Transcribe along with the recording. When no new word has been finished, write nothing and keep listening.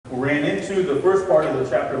ran into the first part of the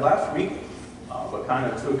chapter last week, but kind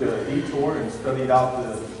of took a detour and studied out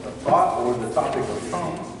the thought or the topic of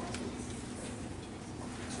tongues.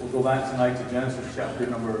 So we'll go back tonight to Genesis chapter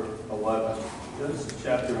number 11. Genesis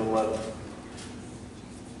chapter 11.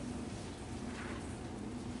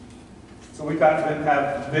 So we kind of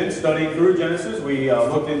have been studying through Genesis. We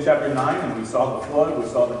looked in chapter 9 and we saw the flood. We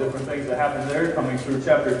saw the different things that happened there. Coming through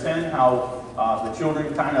chapter 10, how the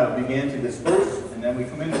children kind of began to disperse. And then we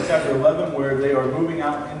come into chapter 11 where they are moving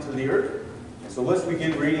out into the earth. And so let's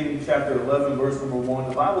begin reading chapter 11, verse number 1.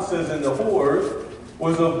 The Bible says, "And the whole earth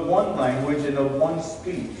was of one language and of one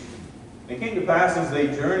speech. And it came to pass as they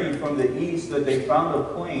journeyed from the east that they found a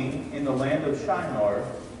plain in the land of Shinar,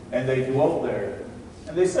 and they dwelt there.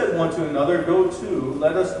 And they said one to another, Go to,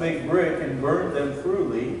 let us make brick and burn them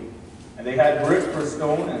thoroughly. And they had brick for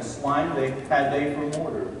stone, and slime had they for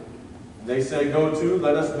mortar. And they said, Go to,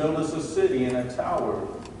 let us build us a city and a tower,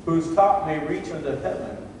 whose top may reach unto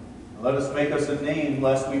heaven. And let us make us a name,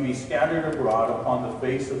 lest we be scattered abroad upon the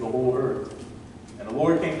face of the whole earth. And the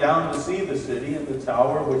Lord came down to see the city and the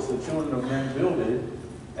tower which the children of men builded.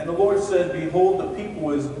 And the Lord said, Behold, the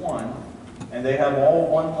people is one, and they have all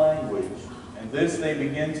one language. And this they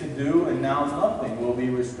begin to do, and now nothing will be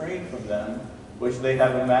restrained from them, which they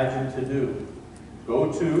have imagined to do.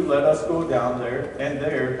 Go to, let us go down there, and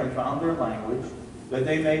there confound their language, that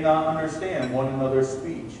they may not understand one another's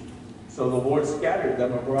speech. So the Lord scattered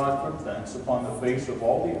them abroad from thence upon the face of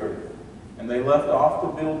all the earth, and they left off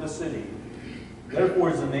to build the city.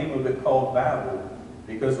 Therefore is the name of it called Babel,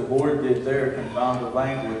 because the Lord did there confound the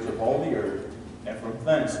language of all the earth, and from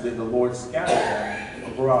thence did the Lord scatter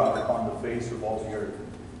them abroad upon the face of all the earth."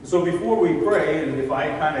 So before we pray, and if I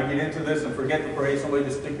kind of get into this and forget to pray, somebody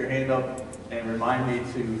just stick your hand up and remind me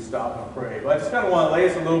to stop and pray. But I just kind of want to lay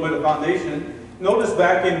us a little bit of foundation. Notice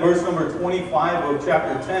back in verse number 25 of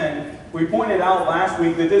chapter 10, we pointed out last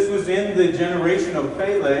week that this was in the generation of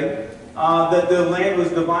Peleg, that the land was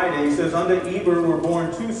divided. He says, Unto Eber were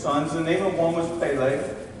born two sons. The name of one was Peleg.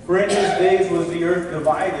 For in his days was the earth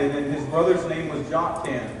divided, and his brother's name was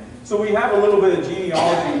Joktan. So we have a little bit of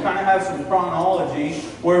genealogy. We kind of have some chronology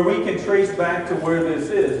where we can trace back to where this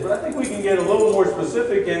is. But I think we can get a little more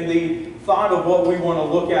specific in the thought of what we want to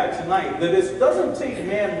look at tonight. That it doesn't take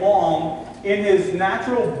man long in his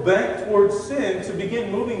natural bent towards sin to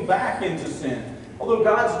begin moving back into sin. Although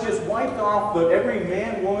God's just wiped off every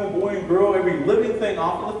man, woman, boy, and girl, every living thing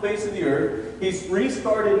off of the face of the earth, He's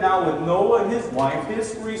restarted now with Noah and his wife,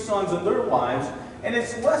 his 3 sons and their wives, and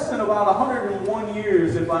it's less than about 101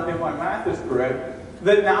 years, if my math is correct,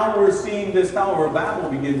 that now we're seeing this Tower of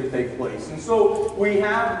Babel begin to take place. And so we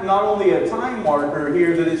have not only a time marker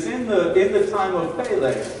here that it's in the time of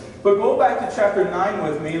Peleg, but go back to chapter 9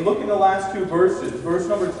 with me and look in the last 2 verses, verse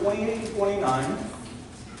number 28 and 29.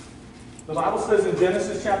 The Bible says in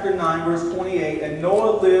Genesis chapter 9, verse 28, And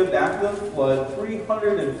Noah lived after the flood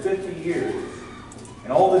 350 years.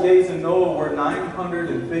 And all the days of Noah were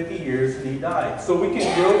 950 years, and he died. So we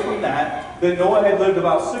can go from that Noah had lived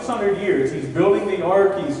about 600 years. He's building the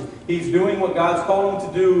ark. He's doing what God's called him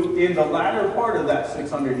to do in the latter part of that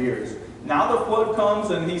 600 years. Now the flood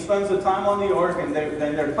comes, and he spends the time on the ark, and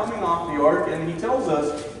then they're coming off the ark, and he tells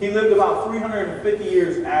us he lived about 350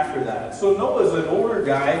 years after that. So Noah's an older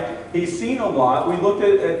guy. He's seen a lot. We looked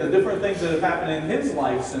at the different things that have happened in his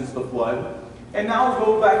life since the flood. And now we'll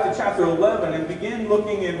go back to chapter 11 and begin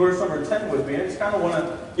looking in verse number 10 with me. I just kind of want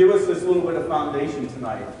to give us this little bit of foundation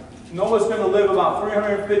tonight. Noah's going to live about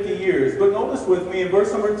 350 years. But notice with me in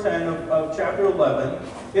verse number 10 of chapter 11,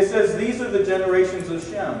 it says, These are the generations of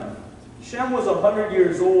Shem. Shem was 100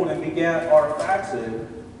 years old and begat Arphaxad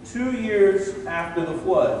 2 years after the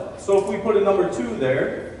flood. So if we put a number 2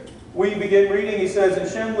 there, we begin reading. He says, And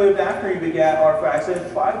Shem lived after he begat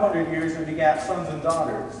Arphaxad 500 years and begat sons and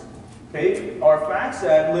daughters. Okay,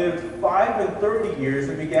 Arphaxad lived 530 years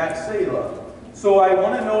and begat Selah. So I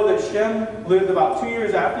want to know that Shem lived about 2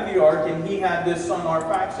 years after the ark, and he had this son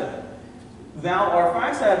Arphaxad. Now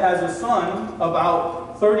Arphaxad has a son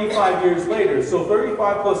about 35 years later. So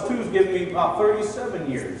 35 plus 2 is giving me about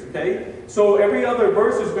 37 years. Okay, so every other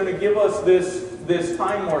verse is going to give us this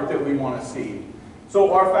time mark that we want to see. So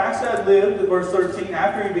Arphaxad lived, verse 13,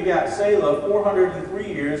 after he begat Selah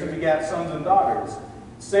 403 years and begat sons and daughters.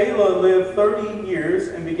 Selah lived 30 years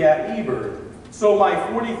and begat Eber. So my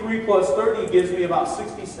 43 plus 30 gives me about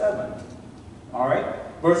 67. All right.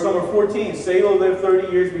 Verse number 14, Selah lived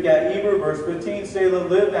 30 years, begat Eber. Verse 15, Selah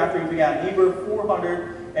lived after he begat Eber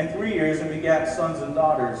 403 years and begat sons and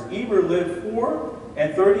daughters. Eber lived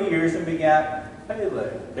 430 years and begat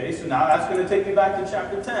Peleg. Okay, so now that's going to take me back to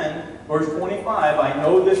chapter 10, verse 25. I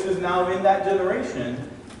know this is now in that generation.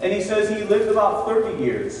 And he says he lived about 30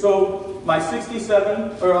 years. So my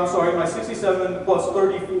 67 plus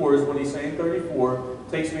 34 is what he's saying, 34,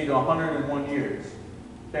 takes me to 101 years.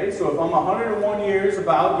 Okay, so if I'm 101 years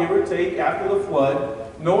about, give or take, after the flood,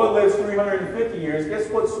 Noah lives 350 years, guess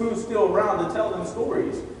who's still around to tell them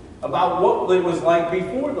stories about what it was like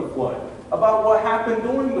before the flood, about what happened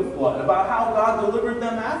during the flood, about how God delivered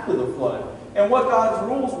them after the flood, and what God's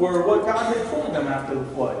rules were, what God had told them after the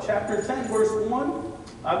flood. Chapter 10, verse 1,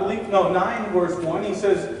 9, verse 1, he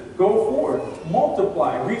says, go forth,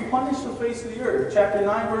 multiply, replenish the face of the earth. Chapter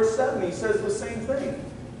 9, verse 7, he says the same thing.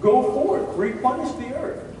 Go forth, replenish the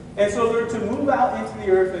earth. And so they're to move out into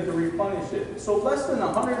the earth and to replenish it. So less than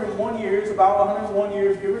 101 years, about 101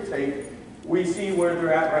 years, give or take, we see where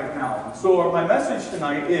they're at right now. So my message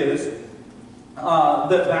tonight is that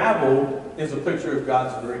Babel is a picture of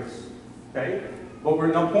God's grace. Okay? But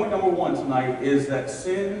point number one tonight is that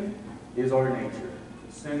sin is our nature.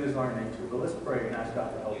 Sin is our nature. But let's pray and ask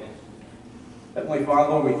God to help us. Heavenly Father,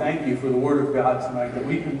 Lord, we thank you for the Word of God tonight that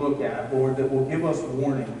we can look at, Lord, that will give us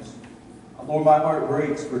warnings. Lord, my heart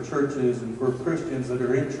breaks for churches and for Christians that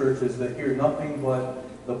are in churches that hear nothing but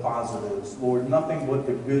the positives. Lord, nothing but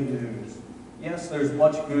the good news. Yes, there's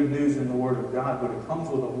much good news in the Word of God, but it comes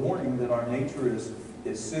with a warning that our nature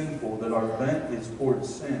is sinful, that our bent is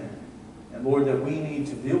towards sin. And Lord, that we need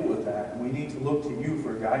to deal with that, and we need to look to you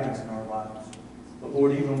for guidance in our lives. But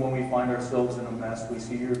Lord, even when we find ourselves in a mess, we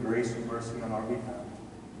see your grace and mercy on our behalf.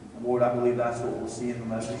 Lord, I believe that's what we'll see in the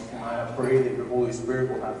message tonight. I pray that your Holy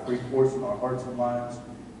Spirit will have free course in our hearts and minds,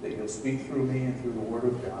 that you'll speak through me and through the Word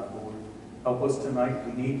of God, Lord. Help us tonight.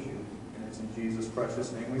 We need you. And it's in Jesus'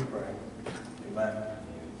 precious name we pray. Amen.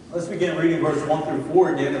 Let's begin reading verse 1 through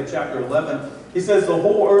 4 again of chapter 11. He says, the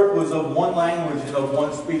whole earth was of one language and of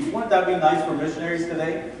one speech. Wouldn't that be nice for missionaries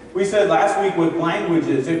today? We said last week with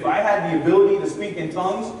languages, if I had the ability to speak in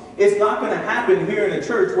tongues, it's not going to happen here in a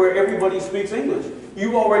church where everybody speaks English.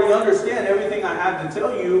 You already understand everything I have to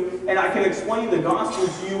tell you, and I can explain the gospel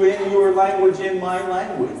to you in your language, in my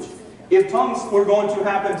language. If tongues were going to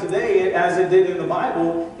happen today, as it did in the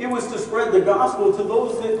Bible, it was to spread the gospel to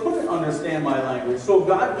those that couldn't understand my language. So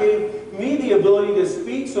God gave me the ability to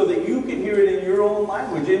speak so that you can hear it in your own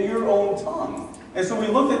language, in your own tongue. And so we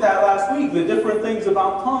looked at that last week, the different things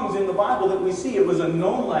about tongues in the Bible that we see. It was a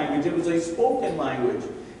known language. It was a spoken language.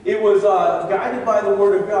 It was guided by the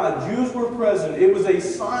Word of God. Jews were present. It was a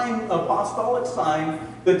sign, apostolic sign,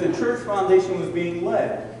 that the church foundation was being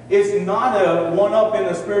led. It's not a one-up in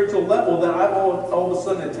a spiritual level that I've all of a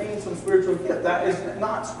sudden attained some spiritual gift. That is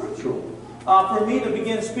not scriptural. For me to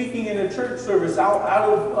begin speaking in a church service out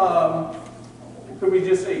of, could we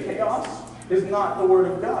just say chaos, is not the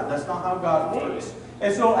Word of God. That's not how God works.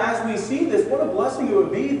 And so as we see this, what a blessing it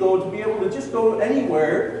would be, though, to be able to just go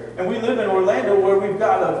anywhere. And we live in Orlando where we've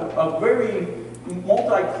got a very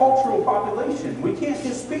multicultural population. We can't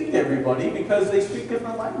just speak to everybody because they speak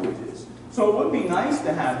different languages. So it would be nice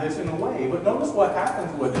to have this in a way. But notice what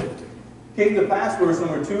happens with it. Came to pass, verse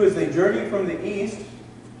number 2, as they journeyed from the east,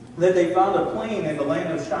 that they found a plain in the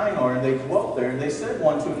land of Shinar, and they dwelt there. And they said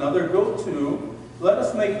one to another, go to, let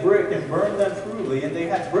us make brick and burn them thoroughly. And they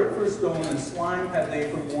had brick for stone, and slime had they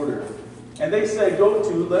for mortar. And they said, go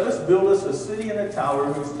to, let us build us a city and a tower,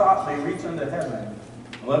 whose top may reach unto heaven.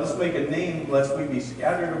 And let us make a name, lest we be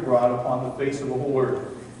scattered abroad upon the face of the whole earth.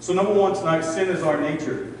 So number one tonight, sin is our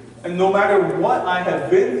nature. And no matter what I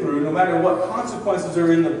have been through, no matter what consequences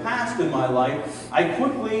are in the past in my life, I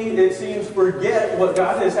quickly, it seems, forget what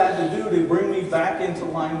God has had to do to bring me back into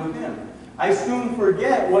line with Him. I soon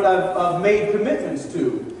forget what I've made commitments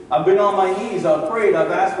to. I've been on my knees, I've prayed,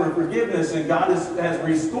 I've asked for forgiveness, and God has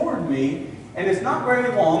restored me. And it's not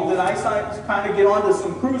very long that I kind of get onto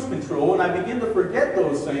some cruise control, and I begin to forget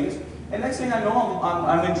those things. And next thing I know,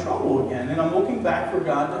 I'm in trouble again, and I'm looking back for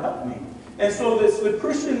God to help me. And so this the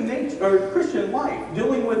Christian nature, or Christian life,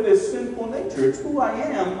 dealing with this sinful nature. It's who I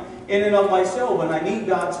am in and of myself, and I need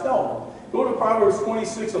God's help. Go to Proverbs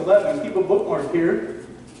 26:11. Keep a bookmark here.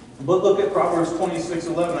 But look at Proverbs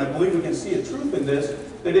 26:11. I believe we can see a truth in this,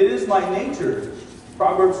 that it is my nature.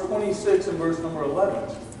 Proverbs 26 and verse number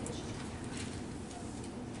 11.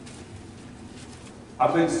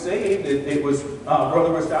 I've been saved. It was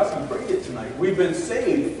Brother Rostowski prayed it tonight. We've been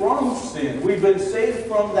saved from sin. We've been saved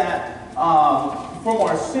from that. From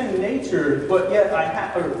our sin nature, but yet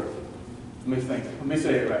let me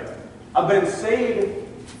say it right. I've been saved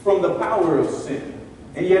from the power of sin,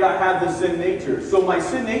 and yet I have the sin nature. So my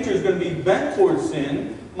sin nature is going to be bent towards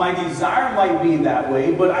sin. My desire might be that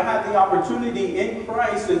way, but I have the opportunity in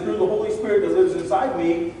Christ and through the Holy Spirit that lives inside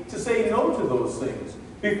me to say no to those things.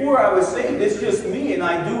 Before I was saved, it's just me, and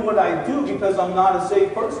I do what I do because I'm not a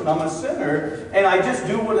saved person. I'm a sinner, and I just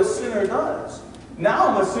do what a sinner does. Now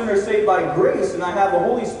I'm a sinner saved by grace, and I have the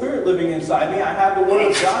Holy Spirit living inside me. I have the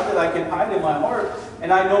Word of God that I can hide in my heart,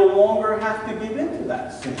 and I no longer have to give in to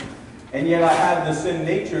that sin. And yet I have the sin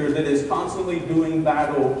nature that is constantly doing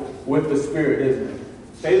battle with the Spirit, isn't it?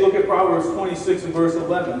 Okay, look at Proverbs 26 and verse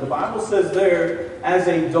 11. The Bible says there, as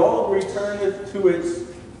a dog returneth to its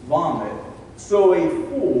vomit, so a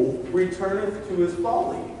fool returneth to his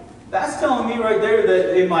folly. That's telling me right there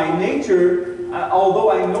that in my nature,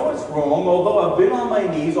 although I know it's wrong, although I've been on my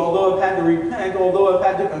knees, although I've had to repent, although I've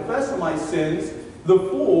had to confess my sins, the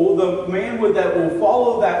fool, the man that will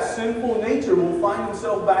follow that sinful nature will find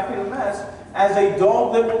himself back in a mess as a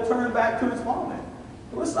dog that will turn back to its vomit.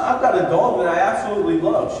 Listen, I've got a dog that I absolutely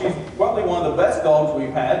love. She's probably one of the best dogs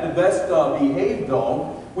we've had, the best behaved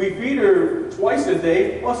dog. We feed her twice a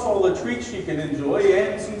day, plus all the treats she can enjoy,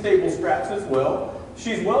 and some table scraps as well.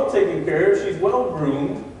 She's well taken care of. She's well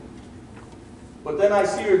groomed. But then I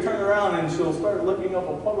see her turn around and she'll start licking up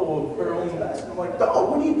a puddle of her own mess. And I'm like, dog,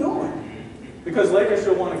 what are you doing? Because later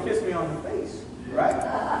she'll want to kiss me on the face, right?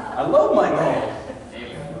 I love my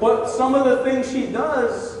dog. But some of the things she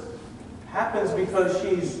does happens because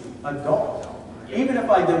she's a dog. Even if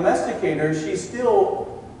I domesticate her, she's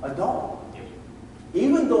still a dog.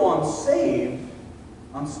 Even though I'm saved,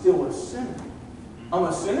 I'm still a sinner. I'm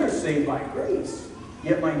a sinner saved by grace.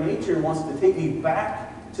 Yet my nature wants to take me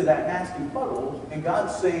back to that nasty puddle. And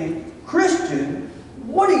God's saying, Christian,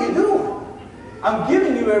 what are you doing? I'm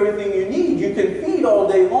giving you everything you need. You can feed all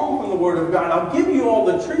day long from the Word of God. I'll give you all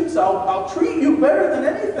the treats. I'll treat you better than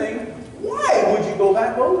anything. Why would you go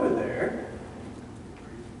back over there?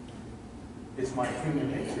 It's my human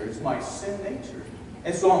nature. It's my sin nature.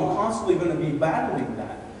 And so I'm constantly going to be battling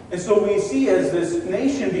that. And so we see as this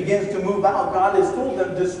nation begins to move out, God has told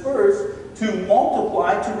them, disperse, to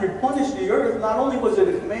multiply, to replenish the earth. Not only was it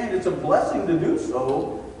a command, it's a blessing to do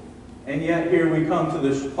so. And yet here we come to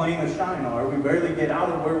the plain of Shinar. We barely get out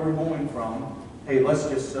of where we're going from. Hey, let's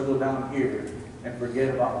just settle down here and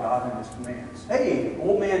forget about God and His commands. Hey,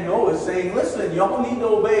 old man Noah is saying, listen, y'all need to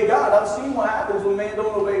obey God. I've seen what happens when men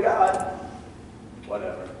don't obey God.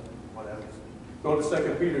 Whatever. Go to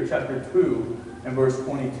 2 Peter chapter 2 and verse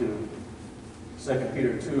 22. 2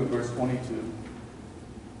 Peter 2 and verse 22.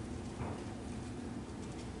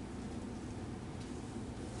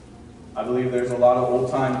 I believe there's a lot of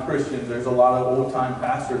old-time Christians, there's a lot of old-time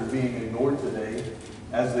pastors being ignored today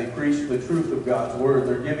as they preach the truth of God's Word.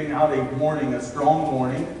 They're giving out a warning, a strong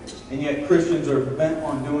warning, and yet Christians are bent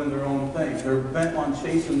on doing their own thing. They're bent on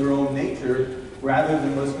chasing their own nature rather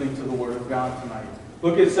than listening to the Word of God tonight.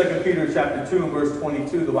 Look at 2 Peter chapter 2 and verse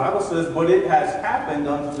 22. The Bible says, but it has happened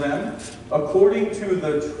unto them according to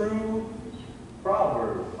the true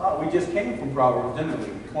proverb. Oh, we just came from Proverbs, didn't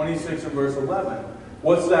we? 26 and verse 11.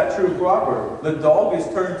 What's that true proverb? The dog is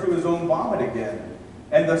turned to his own vomit again,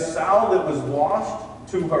 and the sow that was washed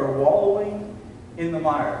to her wallowing in the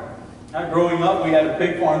mire. Now, growing up, we had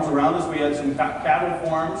pig farms around us. We had some cattle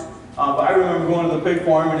farms. But I remember going to the pig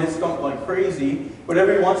farm, and it stunk like crazy. But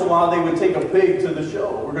every once in a while, they would take a pig to the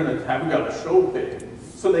show. We got a show pig.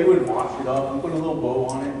 So they would wash it up and put a little bow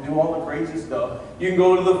on it and do all the crazy stuff. You can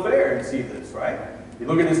go to the fair and see this, right? You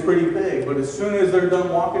look at this pretty pig, but as soon as they're done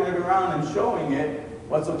walking it around and showing it,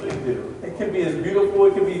 what's a pig do? It can be as beautiful,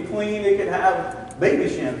 it can be clean, it can have baby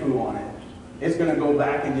shampoo on it. It's going to go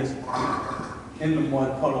back and just in the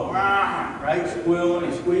mud puddle, right? Squealing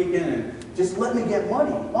and squeaking, and just let me get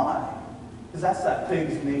muddy. Why? Because that's that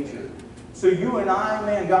pig's nature. So you and I,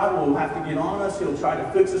 man, God will have to get on us. He'll try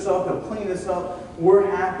to fix us up. He'll clean us up. We're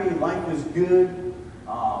happy. Life is good.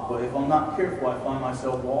 But if I'm not careful, I find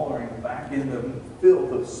myself wallowing back in the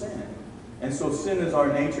filth of sin. And so sin is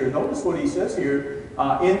our nature. Notice what he says here.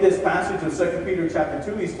 In this passage of 2 Peter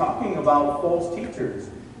chapter 2, he's talking about false teachers.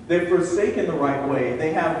 They've forsaken the right way.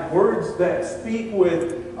 They have words that speak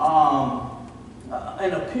with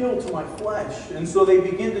an appeal to my flesh. And so they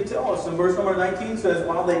begin to tell us. And verse number 19 says,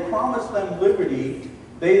 while they promise them liberty,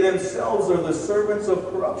 they themselves are the servants of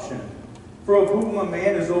corruption. For of whom a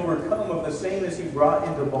man is overcome, of the same is he brought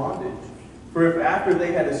into bondage. For if after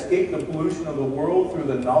they had escaped the pollution of the world through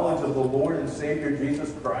the knowledge of the Lord and Savior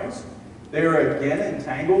Jesus Christ, they are again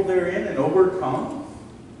entangled therein and overcome,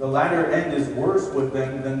 the latter end is worse with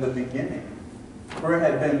them than the beginning. For it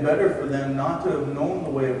had been better for them not to have known the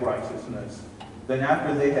way of righteousness, than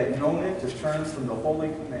after they had known it to turn from the holy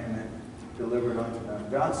commandment delivered unto them.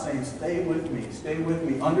 God's saying, stay with me, stay with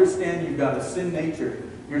me. Understand you've got a sin nature.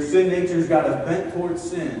 Your sin nature's got a bent towards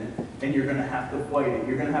sin, and you're going to have to fight it.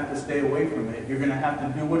 You're going to have to stay away from it. You're going to have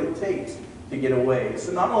to do what it takes to get away.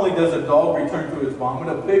 So not only does a dog return to his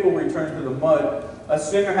vomit, a pig will return to the mud. A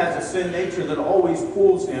sinner has a sin nature that always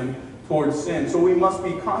pulls him towards sin. So we must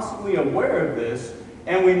be constantly aware of this,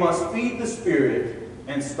 and we must feed the Spirit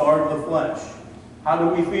and starve the flesh. How do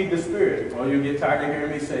we feed the Spirit? Well, you'll get tired of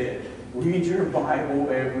hearing me say it. Read your Bible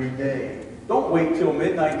every day. Don't wait till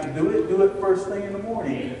midnight to do it. Do it first thing in the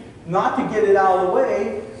morning. Not to get it out of the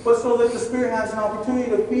way, but so that the Spirit has an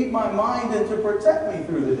opportunity to feed my mind and to protect me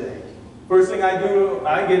through the day. First thing I do,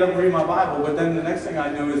 I get up and read my Bible, but then the next thing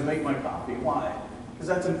I do is make my coffee. Why? Because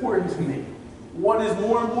that's important to me. What is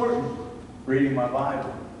more important? Reading my Bible.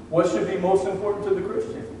 What should be most important to the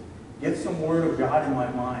Christian? Get some Word of God in my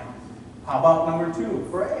mind. How about number 2?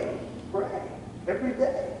 Pray. Pray every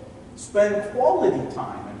day. Spend quality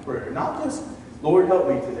time in prayer. Not just, Lord, help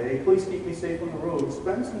me today. Please keep me safe on the road.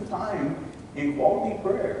 Spend some time in quality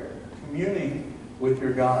prayer, communing with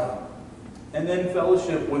your God. And then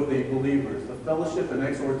fellowship with the believers. The fellowship and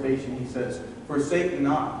exhortation, he says, forsake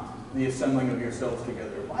not the assembling of yourselves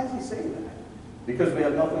together. Why does he say that? Because we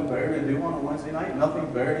have nothing better to do on a Wednesday night?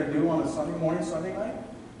 Nothing better to do on a Sunday morning, Sunday night?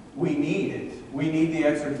 We need it. We need the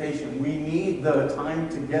exhortation. We need the time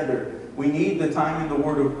together. We need the time in the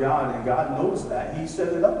Word of God, and God knows that. He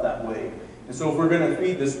set it up that way. And so if we're going to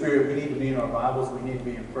feed the Spirit, we need to be in our Bibles, we need to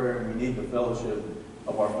be in prayer, and we need the fellowship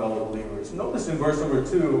of our fellow believers. Notice in verse number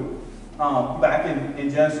 2, back in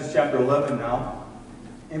Genesis chapter 11 now,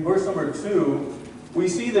 in verse number 2, we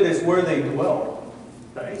see that it's where they dwell.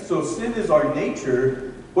 Okay? So sin is our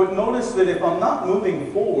nature, but notice that if I'm not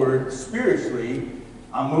moving forward spiritually,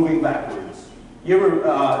 I'm moving backwards. You ever,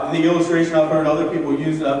 the illustration I've heard other people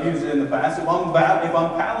use, I've used it in the past, if I'm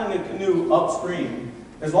paddling a canoe upstream,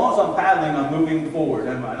 as long as I'm paddling, I'm moving forward,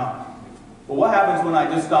 am I not? But what happens when I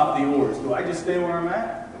just stop the oars? Do I just stay where I'm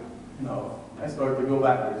at? No. I start to go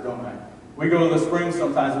backwards, don't I? We go to the spring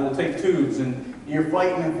sometimes and we'll take tubes and you're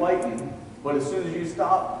fighting and fighting, but as soon as you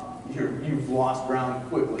stop, you've lost ground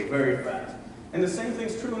quickly, very fast. And the same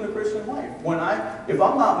thing's true in the Christian life. If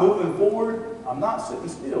I'm not moving forward, I'm not sitting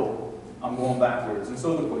still, I'm going backwards. And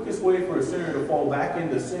so the quickest way for a sinner to fall back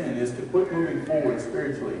into sin is to quit moving forward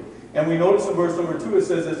spiritually. And we notice in verse number 2, it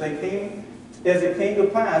says, as it came to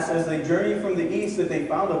pass, as they journeyed from the east, that they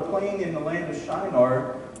found a plain in the land of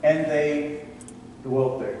Shinar, and they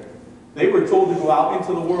dwelt there. They were told to go out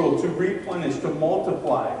into the world, to replenish, to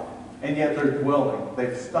multiply, and yet they're dwelling.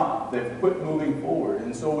 They've stopped. They've quit moving forward.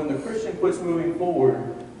 And so when the Christian quits moving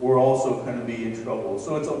forward, we're also going to be in trouble.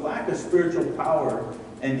 So it's a lack of spiritual power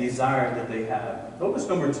and desire that they have. Notice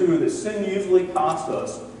number 2, that sin usually costs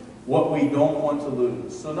us what we don't want to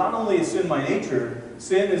lose. So not only is sin my nature,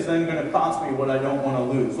 sin is then going to cost me what I don't want to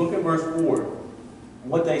lose. Look at verse 4.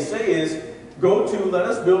 What they say is, go to, let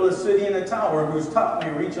us build a city and a tower whose top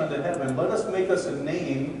may reach unto heaven. Let us make us a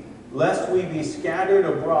name, lest we be scattered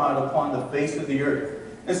abroad upon the face of the earth.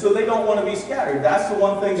 And so they don't want to be scattered. That's the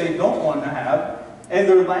one thing they don't want to have. And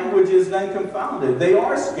their language is then confounded. They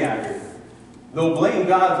are scattered. They'll blame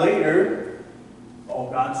God later. Oh,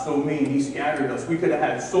 God's so mean. He scattered us. We could have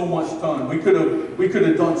had so much done. We could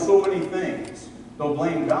have done so many things. They'll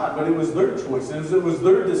blame God, but it was their choice. It was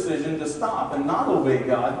their decision to stop and not obey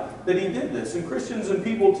God that he did this. And Christians and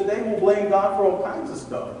people today will blame God for all kinds of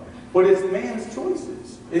stuff. But it's man's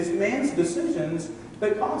choices. It's man's decisions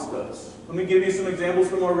that cost us. Let me give you some examples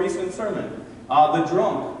from our recent sermon. The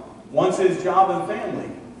drunk wants his job and family.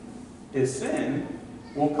 His sin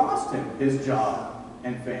will cost him his job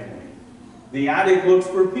and family. The addict looks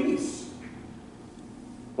for peace,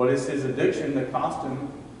 but it's his addiction that cost him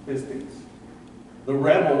his peace. The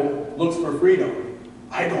rebel looks for freedom.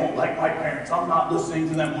 I don't like my parents. I'm not listening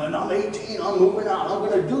to them. When I'm 18, I'm moving out. I'm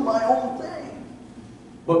going to do my own thing.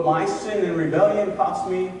 But my sin and rebellion cost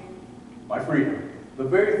me my freedom. The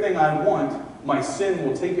very thing I want, my sin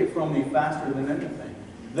will take it from me faster than anything.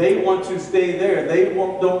 They want to stay there. They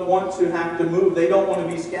don't want to have to move. They don't want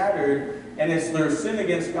to be scattered. And it's their sin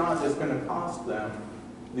against God that's going to cost them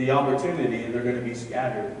the opportunity, and they're going to be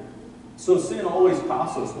scattered. So sin always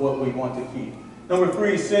costs us what we want to keep. Number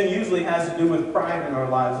 3, sin usually has to do with pride in our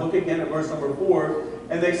lives. Look again at verse number 4.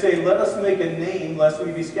 And they say, let us make a name lest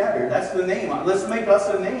we be scattered. That's the name. Let's make us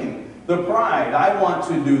a name. The pride. I want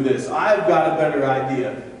to do this. I've got a better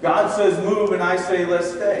idea. God says move and I say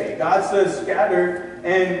let's stay. God says scatter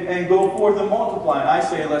and go forth and multiply. I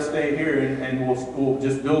say let's stay here and we'll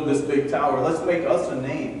just build this big tower. Let's make us a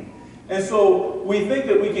name. And so we think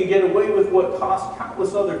that we can get away with what cost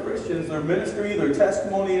countless other Christians, their ministry, their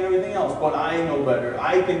testimony, and everything else. But I know better.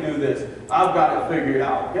 I can do this. I've got it figured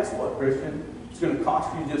out. Guess what, Christian? It's going to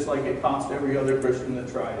cost you just like it cost every other Christian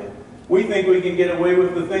that tried it. We think we can get away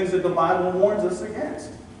with the things that the Bible warns us against.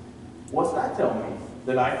 What's that tell me?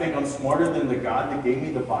 That I think I'm smarter than the God that gave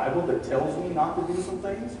me the Bible, that tells me not to do some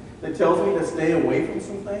things, that tells me to stay away from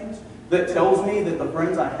some things, that tells me that the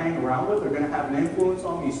friends I hang around with are going to have an influence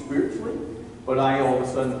on me spiritually, but I all of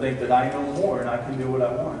a sudden think that I know more and I can do what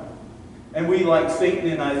I want. And we, like Satan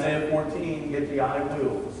in Isaiah 14, get the I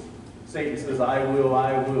wills. Satan says, I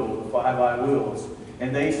will, the 5 I wills.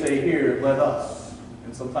 And they say here, let us.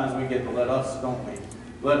 And sometimes we get the let us, don't we?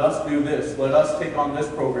 Let us do this. Let us take on this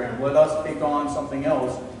program. Let us take on something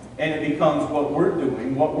else. And it becomes what we're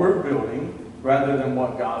doing, what we're building, rather than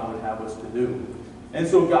what God would have us to do. And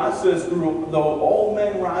so God says, though all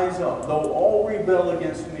men rise up, though all rebel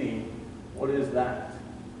against me, what is that?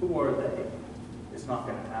 Who are they? It's not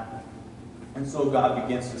going to happen. And so God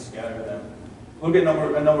begins to scatter them. Look at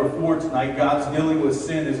number 4 tonight. God's dealing with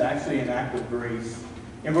sin is actually an act of grace.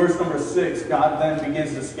 In verse number 6, God then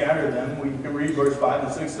begins to scatter them. We can read verse 5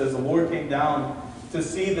 and 6 says, the Lord came down to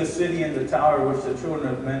see the city and the tower which the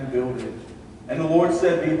children of men builded. And the Lord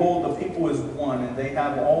said, behold, the people is one, and they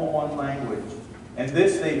have all one language. And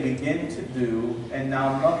this they begin to do, and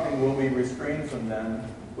now nothing will be restrained from them,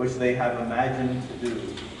 which they have imagined to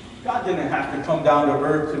do. God didn't have to come down to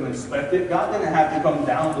earth to inspect it. God didn't have to come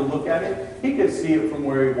down to look at it. He could see it from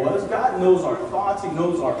where he was. God knows our thoughts. He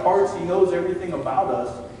knows our hearts. He knows everything about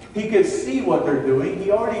us. He could see what they're doing.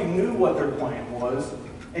 He already knew what their plan was.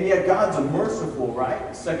 And yet God's merciful,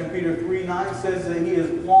 right? 2 Peter 3:9 says that he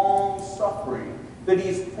is long-suffering, that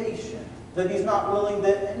he's patient, that he's not willing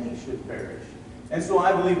that any should perish. And so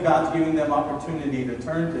I believe God's giving them opportunity to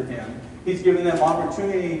turn to him. He's giving them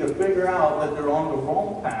opportunity to figure out that they're on the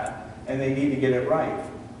wrong path and they need to get it right.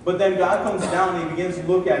 But then God comes down and he begins to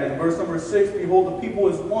look at it. In verse number 6, behold, the people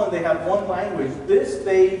is one. They have one language. This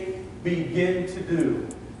they begin to do.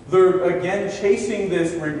 They're again chasing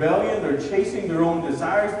this rebellion. They're chasing their own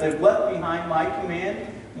desires. They've left behind my command,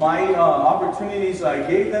 my opportunities I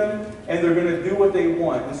gave them, and they're going to do what they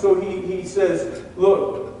want. And so he says,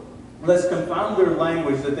 look, let's confound their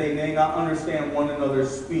language that they may not understand one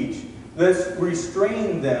another's speech. Let's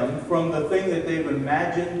restrain them from the thing that they've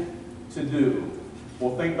imagined to do.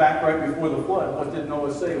 Well, think back right before the flood. What did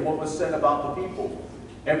Noah say? What was said about the people?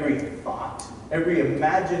 Every thought, every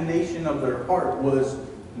imagination of their heart was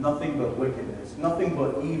nothing but wickedness, nothing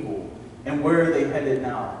but evil. And where are they headed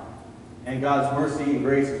now? And God's mercy and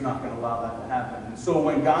grace is not going to allow that to happen. And so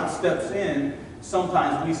when God steps in,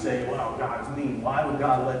 sometimes we say, well, God's mean. Why would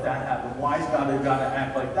God let that happen? Why is God got to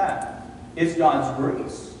act like that? It's God's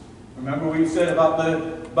grace. Remember what you said about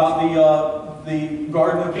the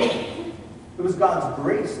Garden of Eden? It was God's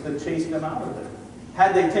grace that chased them out of there.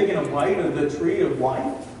 Had they taken a bite of the tree of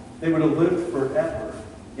life, they would have lived forever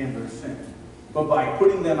in their sin. But by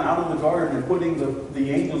putting them out of the garden and putting the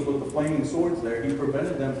angels with the flaming swords there, he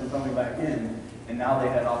prevented them from coming back in, and now they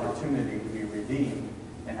had opportunity to be redeemed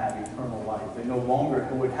and have eternal life. They no longer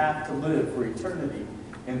would have to live for eternity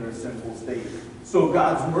in their sinful state. So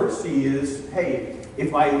God's mercy is, hey,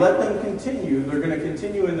 if I let them continue, they're going to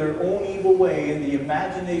continue in their own evil way, in the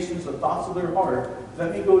imaginations, the thoughts of their heart.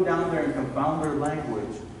 Let me go down there and confound their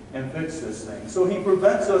language and fix this thing. So he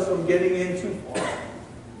prevents us from getting in too far.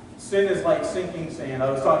 Sin is like sinking sand. I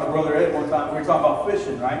was talking to Brother Ed one time. We were talking about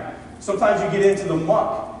fishing, right? Sometimes you get into the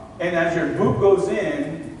muck, and as your boot goes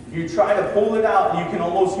in, you try to pull it out, and you can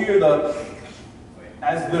almost hear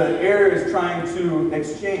as the air is trying to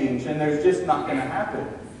exchange, and there's just not going to happen.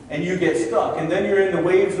 And you get stuck, and then you're in the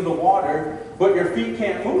waves of the water, but your feet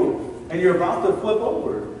can't move, and you're about to flip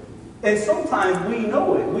over. And sometimes we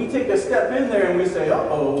know it. We take a step in there and we say,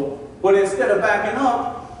 uh-oh, but instead of backing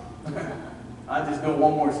up, I just go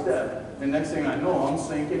one more step. And next thing I know, I'm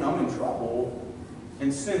sinking, I'm in trouble,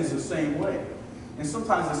 and sin's the same way. And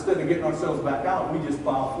sometimes instead of getting ourselves back out, we just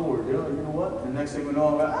plow forward. You know what? And next thing we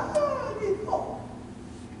know, I need help.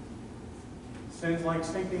 Sin's like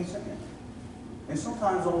sinking sand. And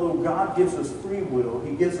sometimes, although God gives us free will,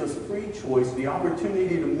 he gives us free choice, the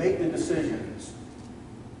opportunity to make the decisions,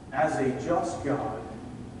 as a just God,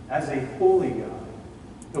 as a holy God,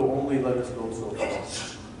 he'll only let us go so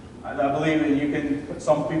far. I believe that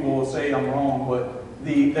some people will say I'm wrong, but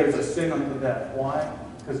there's a sin unto death. Why?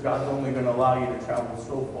 Because God's only going to allow you to travel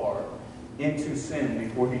so far into sin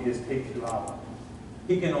before he just takes you out.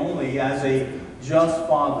 He can only, as a just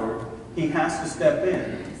father, he has to step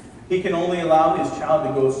in. He can only allow his child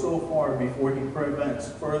to go so far before he prevents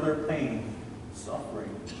further pain,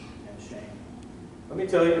 suffering, and shame. Let me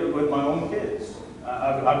tell you, with my own kids,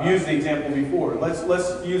 I've used the example before.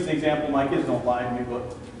 Let's use the example. My kids don't lie to me,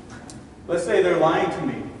 but let's say they're lying to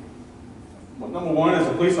me. Well, number one, as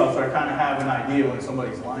a police officer, I kind of have an idea when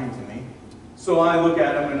somebody's lying to me. So I look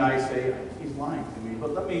at them and I say, he's lying to me.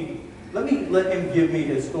 But let me Let him give me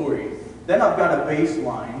his story. Then I've got a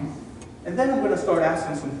baseline, and then I'm going to start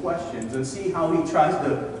asking some questions and see how he tries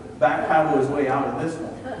to backpedal his way out of this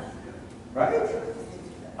one. Right?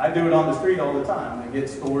 I do it on the street all the time. I get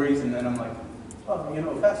stories, and then I'm like, oh, you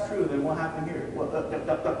know, if that's true, then what happened here? Well,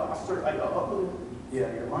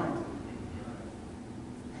 yeah, you're lying.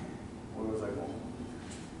 Where was I going?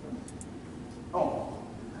 Oh,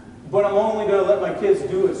 but I'm only going to let my kids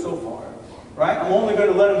do it so far, right? I'm only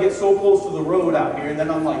going to let them get so close to the road out here, and then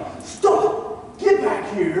I'm like, stop, get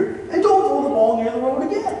back here, and don't throw the ball near the road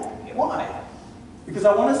again. Why? Because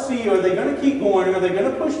I want to see, are they going to keep going, are they going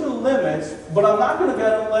to push the limits, but I'm not going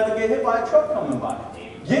to let them get hit by a truck coming by.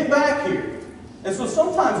 Get back here. And so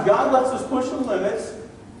sometimes God lets us push the limits,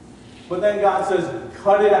 but then God says,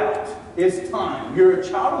 cut it out. It's time. You're a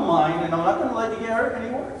child of mine, and I'm not going to let you get hurt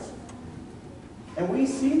any worse. And we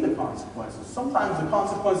see the consequences. Sometimes the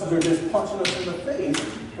consequences are just punching us in the face,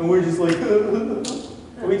 and we're just like,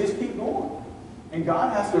 and we just keep going. And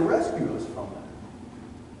God has to rescue us from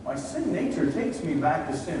that. My sin nature takes me back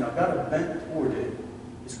to sin. I've got a bent toward it.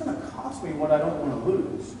 It's going to cost me what I don't want to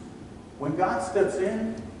lose. When God steps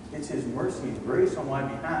in, it's His mercy and grace on my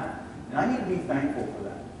behalf. And I need to be thankful for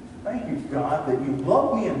that. Thank you, God, that you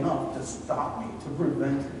love me enough to stop me, to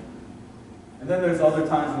prevent me. And then there's other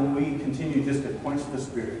times when we continue just to quench the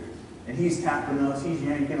Spirit. And He's tapping us, He's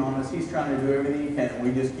yanking on us, He's trying to do everything He can. And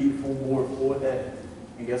we just keep full bore, full ahead.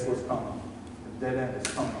 And guess what's coming? The dead end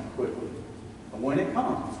is coming quickly. And when it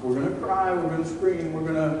comes, we're going to cry, we're going to scream,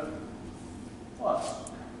 we're going to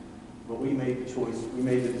fuss. But we made the choice, we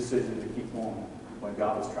made the decision to keep going when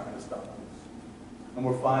God was trying to stop us.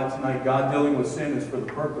 Number 5 tonight, God dealing with sin is for the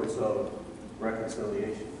purpose of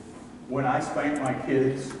reconciliation. When I spank my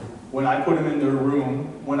kids, when I put them in their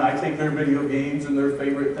room, when I take their video games and their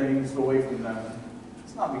favorite things away from them,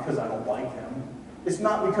 it's not because I don't like them. It's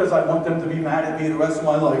not because I want them to be mad at me the rest of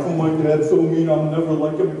my life. Oh, my dad's so mean, I'll never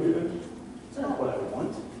like him again. It's not what I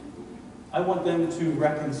want. I want them to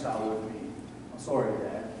reconcile with me. I'm sorry,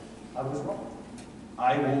 Dad. I was wrong.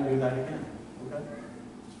 I won't do that again. Okay?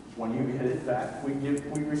 When you get it back, we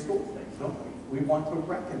restore things, don't we? We want to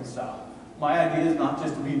reconcile. My idea is not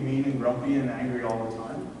just to be mean and grumpy and angry all the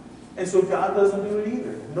time. And so God doesn't do it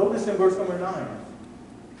either. Notice in verse number 9.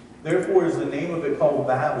 Therefore is the name of it called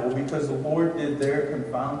Babel, because the Lord did there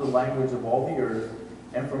confound the language of all the earth,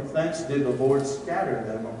 and from thence did the Lord scatter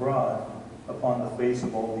them abroad upon the face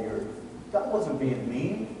of all the earth. God wasn't being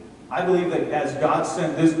mean. I believe that as God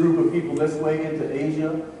sent this group of people this way into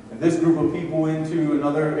Asia, and this group of people into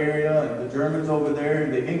another area, and the Germans over there,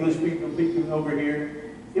 and the English people over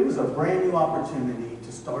here, it was a brand new opportunity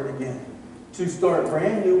to start again. To start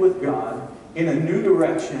brand new with God, in a new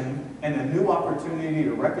direction, and a new opportunity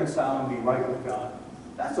to reconcile and be right with God.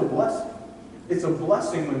 That's a blessing. It's a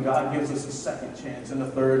blessing when God gives us a second chance, and a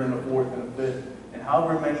third, and a fourth, and a fifth, and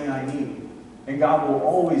however many I need. And God will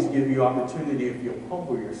always give you opportunity if you'll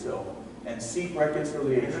humble yourself and seek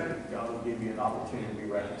reconciliation. God will give you an opportunity to be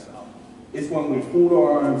reconciled. It's when we fold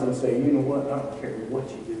our arms and say, you know what, I don't care what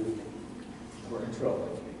you do, we're in trouble.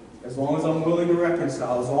 As long as I'm willing to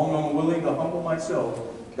reconcile, as long as I'm willing to humble myself,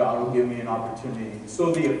 God will give me an opportunity.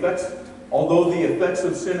 So although the effects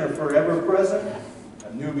of sin are forever present,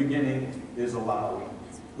 a new beginning is allowed.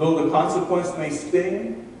 Though the consequence may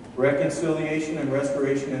sting, reconciliation and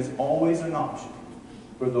restoration is always an option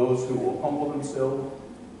for those who will humble themselves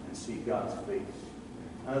and seek God's face.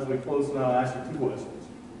 As we close now, I ask you 2 questions.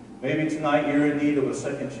 Maybe tonight you're in need of a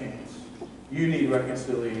second chance. You need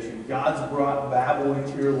reconciliation. God's brought Babel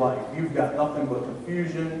into your life. You've got nothing but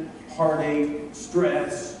confusion, heartache,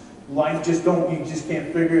 stress. Life you just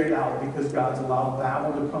can't figure it out because God's allowed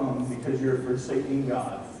Babel to come because you're forsaking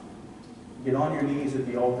God. Get on your knees at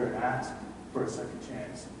the altar and ask for a second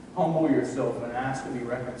chance. Humble yourself and ask to be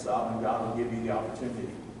reconciled, and God will give you the opportunity.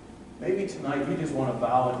 Maybe tonight you just want to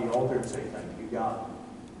bow at the altar and say, thank you, God.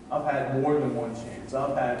 I've had more than one chance.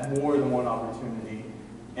 I've had more than one opportunity.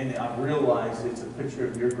 And I've realized it's a picture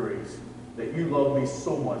of your grace, that you love me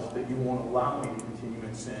so much that you won't allow me to continue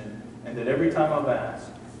in sin, and that every time I've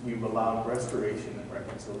asked, you've allowed restoration and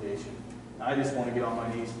reconciliation. And I just want to get on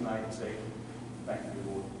my knees tonight and say, thank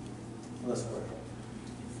you, Lord. Let's pray.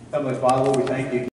 Heavenly Father, Lord, we thank you.